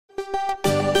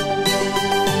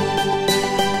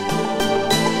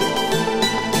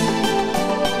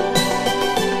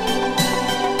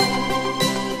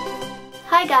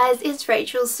it's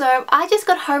Rachel. So I just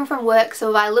got home from work,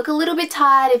 so if I look a little bit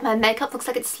tired, if my makeup looks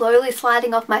like it's slowly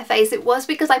sliding off my face, it was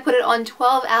because I put it on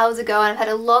 12 hours ago and I've had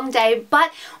a long day.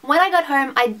 But when I got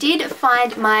home, I did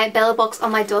find my bellabox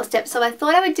on my doorstep, so I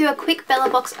thought I would do a quick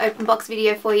bellabox open box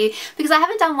video for you because I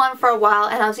haven't done one for a while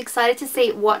and I was excited to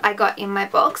see what I got in my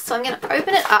box. So I'm going to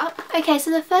open it up. Okay, so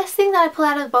the first thing that I pull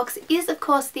out of the box is of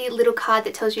course the little card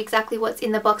that tells you exactly what's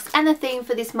in the box and the theme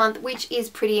for this month, which is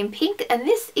Pretty in Pink. And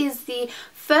this is the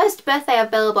first birthday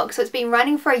of bellabox, so it's been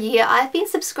running for a year. I've been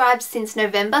subscribed since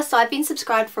November, so I've been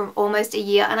subscribed for almost a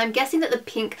year, and I'm guessing that the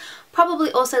pink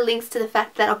probably also links to the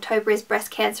fact that October is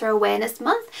Breast Cancer Awareness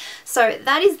Month. So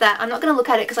that is that. I'm not going to look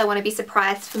at it because I want to be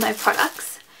surprised for my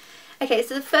products. Okay,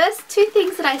 so the first two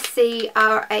things that I see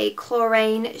are a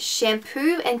chlorine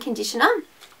shampoo and conditioner.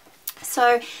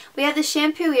 So we have the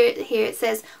shampoo here. It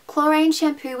says chlorine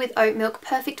shampoo with oat milk,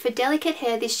 perfect for delicate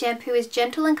hair. This shampoo is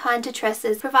gentle and kind to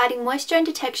tresses, providing moisture and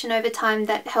detection over time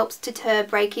that helps deter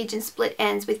breakage and split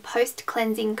ends with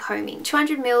post-cleansing combing.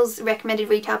 200 mils recommended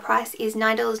retail price is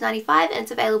 $9.95 and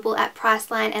it's available at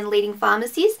Priceline and leading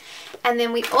pharmacies. And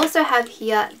then we also have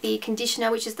here the conditioner,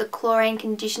 which is the chlorine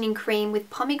conditioning cream with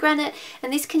pomegranate.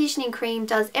 And this conditioning cream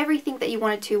does everything that you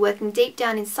want it to, working deep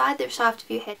down inside the shaft of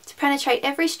your head to penetrate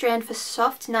every strand for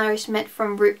soft nourishment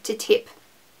from root to tip.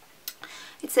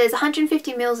 It says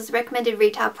 150 mils is recommended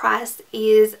retail price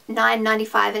is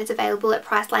 $9.95 and it's available at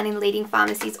Priceline and leading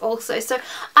pharmacies also. So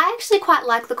I actually quite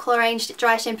like the chlorine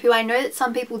dry shampoo. I know that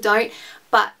some people don't,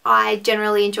 but I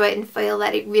generally enjoy it and feel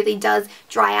that it really does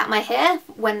dry out my hair,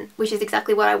 which is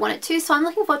exactly what I want it to. So I'm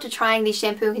looking forward to trying these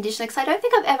shampoo and conditioner because I don't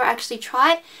think I've ever actually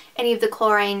tried any of the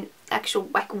chlorine actual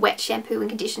like wet shampoo and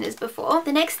conditioners before.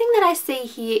 The next thing that I see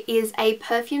here is a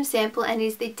perfume sample and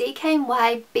is the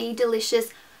DKNY Be Delicious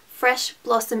Fresh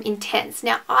Blossom Intense.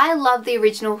 Now I love the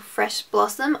original Fresh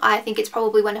Blossom. I think it's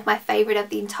probably one of my favourite of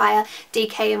the entire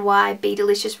DKNY Be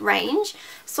Delicious range.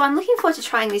 So I'm looking forward to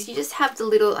trying this. You just have the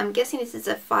little, I'm guessing this is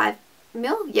a 5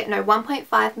 mil? Yeah, no,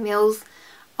 1.5 mils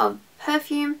of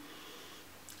perfume.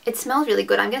 It smells really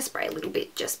good. I'm going to spray a little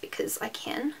bit just because I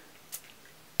can.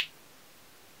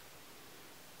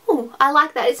 Ooh, I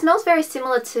like that. It smells very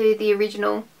similar to the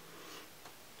original.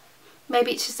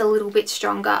 Maybe it's just a little bit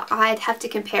stronger. I'd have to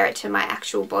compare it to my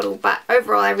actual bottle, but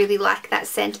overall I really like that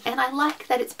scent and I like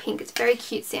that it's pink. It's a very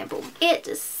cute sample. It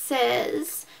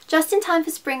says, just in time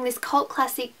for spring, this cult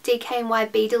classic DKNY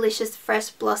Be Delicious Fresh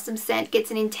Blossom scent gets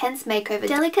an intense makeover.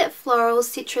 Delicate florals,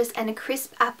 citrus and a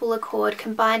crisp apple accord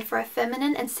combined for a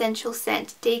feminine and sensual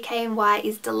scent. DKNY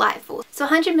is delightful. So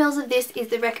 100 mils of this is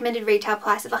the recommended retail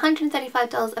price of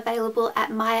 $135, available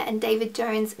at Maya and David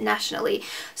Jones nationally.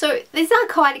 So these are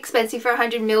quite expensive for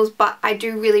 100 mils, but I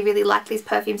do really like these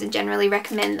perfumes and generally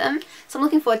recommend them. So I'm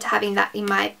looking forward to having that in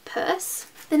my purse.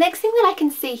 The next thing that I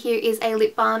can see here is a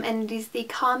lip balm, and it is the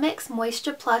Carmex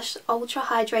Moisture Plush Ultra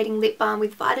Hydrating Lip Balm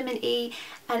with vitamin E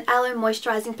and aloe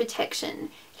moisturizing protection.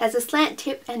 It has a slant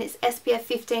tip and it's SPF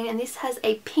 15 and this has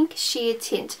a pink sheer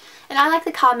tint. And I like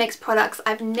the Carmex products.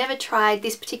 I've never tried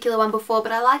this particular one before,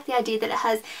 but I like the idea that it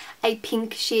has a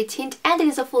pink sheer tint and it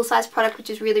is a full-size product, which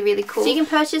is really cool. So you can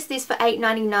purchase this for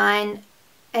 $8.99.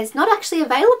 It's not actually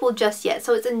available just yet,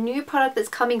 so it's a new product that's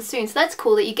coming soon. So that's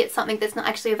cool that you get something that's not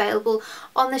actually available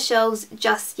on the shelves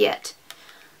just yet.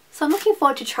 So I'm looking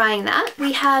forward to trying that.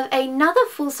 We have another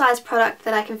full-size product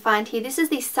that I can find here. This is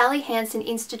the Sally Hansen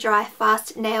Insta Dry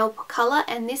Fast Nail Color,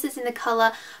 and this is in the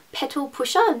colour Petal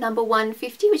Pusher number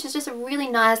 150, which is just a really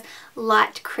nice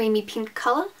light creamy pink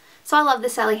colour. So I love the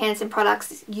Sally Hansen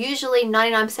products. Usually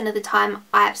 99% of the time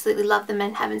I absolutely love them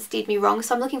and haven't steered me wrong.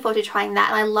 So I'm looking forward to trying that.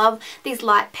 And I love these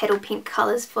light petal pink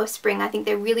colours for spring. I think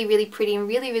they're really pretty and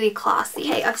really classy.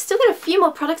 Okay, I've still got a few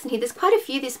more products in here. There's quite a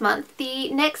few this month. The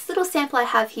next little sample I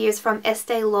have here is from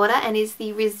Estee Lauder and is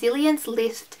the Resilience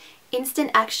Lift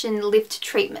Instant Action Lift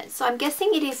Treatment. So I'm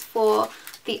guessing it is for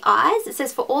the eyes. It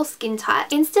says for all skin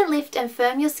types. Instant lift and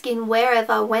firm your skin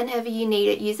wherever, whenever you need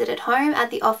it. Use it at home,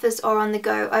 at the office or on the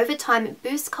go. Over time it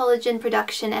boosts collagen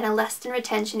production and elastin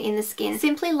retention in the skin.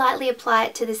 Simply lightly apply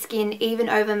it to the skin, even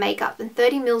over makeup. And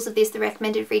 30 mils of this, the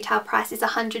recommended retail price is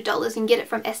 $100. You can get it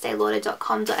from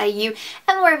esteelauder.com.au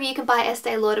and wherever you can buy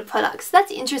Estee Lauder products.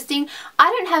 That's interesting.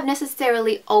 I don't have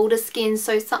necessarily older skin,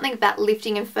 so something about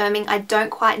lifting and firming I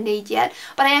don't quite need yet,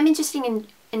 but I am interested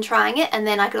in trying it, and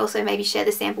then I could also maybe share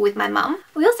the sample with my mum.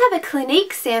 We also have a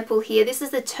Clinique sample here. This is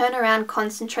the Turnaround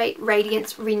Concentrate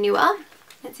Radiance Renewer.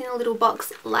 It's in a little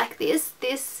box like this.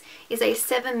 This is a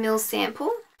 7 ml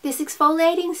sample. This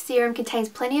exfoliating serum contains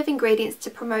plenty of ingredients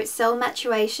to promote cell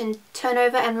maturation,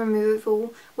 turnover and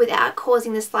removal without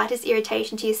causing the slightest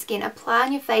irritation to your skin. Apply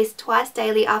on your face twice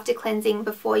daily after cleansing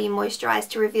before you moisturize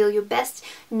to reveal your best,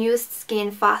 newest skin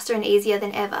faster and easier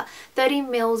than ever. 30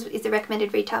 mils is the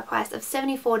recommended retail price of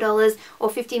 $74 or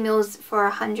 50 mils for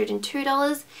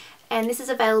 $102, and this is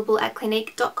available at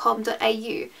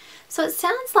clinique.com.au. So it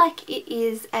sounds like it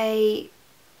is an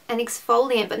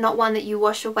exfoliant, but not one that you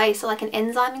wash away, so like an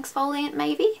enzyme exfoliant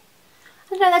maybe? I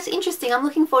don't know, that's interesting. I'm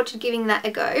looking forward to giving that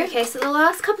a go. Okay, so the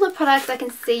last couple of products I can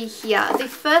see here. The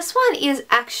first one is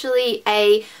actually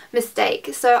a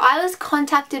mistake. So I was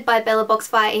contacted by bellabox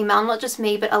via email, not just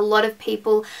me, but a lot of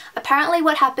people. Apparently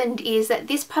what happened is that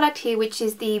this product here, which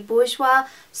is the Bourjois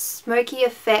Smoky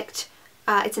Effect,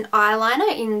 it's an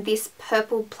eyeliner in this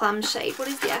purple plum shade. What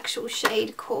is the actual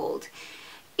shade called?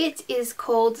 It is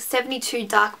called 72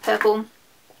 Dark Purple.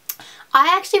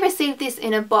 I actually received this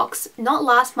in a box, not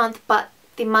last month, but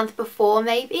the month before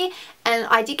maybe, and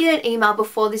I did get an email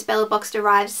before this bellabox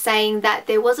arrived saying that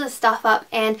there was a stuff up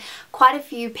and quite a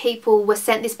few people were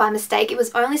sent this by mistake. It was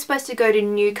only supposed to go to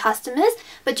new customers,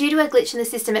 but due to a glitch in the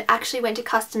system it actually went to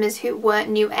customers who weren't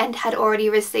new and had already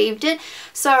received it.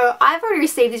 So I've already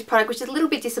received this product, which is a little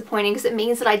bit disappointing because it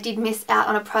means that I did miss out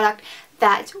on a product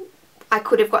that I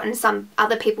could have gotten. Some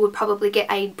other people would probably get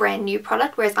a brand new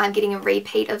product, whereas I'm getting a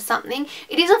repeat of something.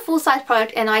 It is a full-size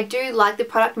product and I do like the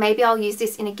product. Maybe I'll use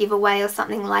this in a giveaway or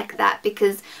something like that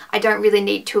because I don't really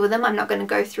need two of them. I'm not going to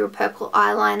go through a purple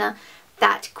eyeliner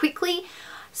that quickly.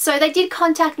 So they did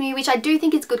contact me, which I do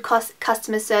think is good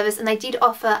customer service, and they did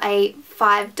offer a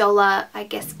 $5, I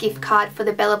guess, gift card for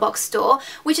the bellabox store,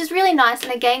 which is really nice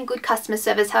and again good customer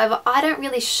service. However, I don't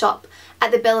really shop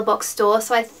at the bellabox store,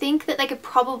 so I think that they could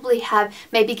probably have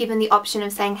maybe given the option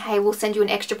of saying, hey, we'll send you an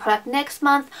extra product next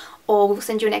month, or we'll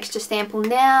send you an extra sample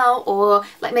now, or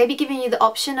like maybe giving you the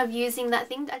option of using that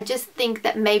thing. I just think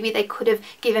that maybe they could have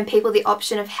given people the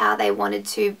option of how they wanted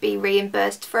to be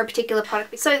reimbursed for a particular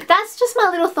product. So that's just my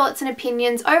little thoughts and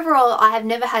opinions. Overall, I have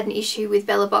never had an issue with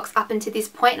bellabox up until this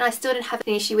point, and I still don't have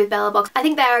an issue with bellabox. I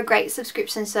think they are a great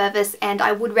subscription service and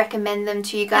I would recommend them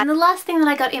to you guys. And the last thing that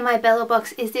I got in my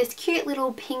bellabox is this cute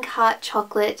little pink heart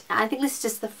chocolate. I think this is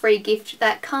just the free gift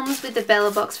that comes with the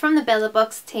bellabox from the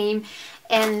bellabox team.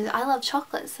 And I love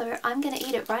chocolate, so I'm going to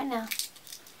eat it right now.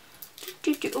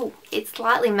 Ooh, it's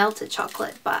slightly melted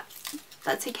chocolate, but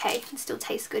that's okay. It still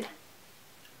tastes good.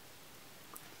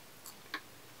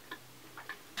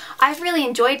 I've really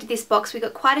enjoyed this box. We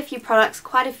got quite a few products,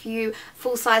 quite a few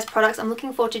full-size products. I'm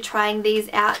looking forward to trying these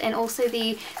out, and also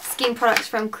the skin products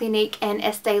from Clinique and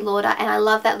Estee Lauder, and I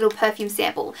love that little perfume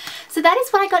sample. So that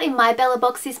is what I got in my Bella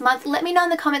box this month. Let me know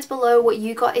in the comments below what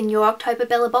you got in your October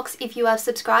Bella box if you are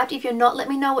subscribed. If you're not, let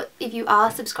me know if you are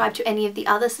subscribed to any of the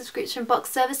other subscription box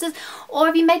services, or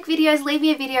if you make videos, leave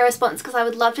me a video response because I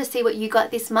would love to see what you got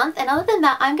this month. And other than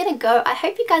that, I'm going to go. I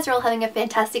hope you guys are all having a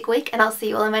fantastic week, and I'll see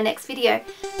you all in my next video.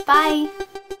 Bye!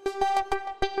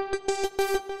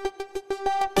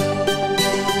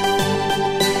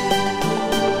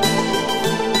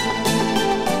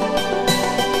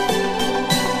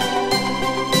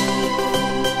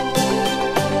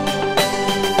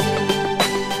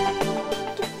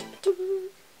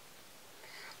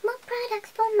 More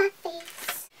products for my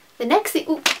face. The next thing...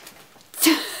 Ooh.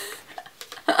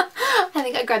 I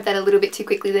think I grabbed that a little bit too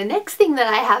quickly. The next thing that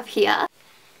I have here...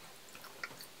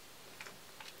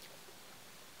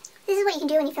 This is what you can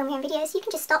do when you film your own videos. You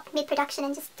can just stop mid-production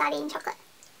and just start eating chocolate.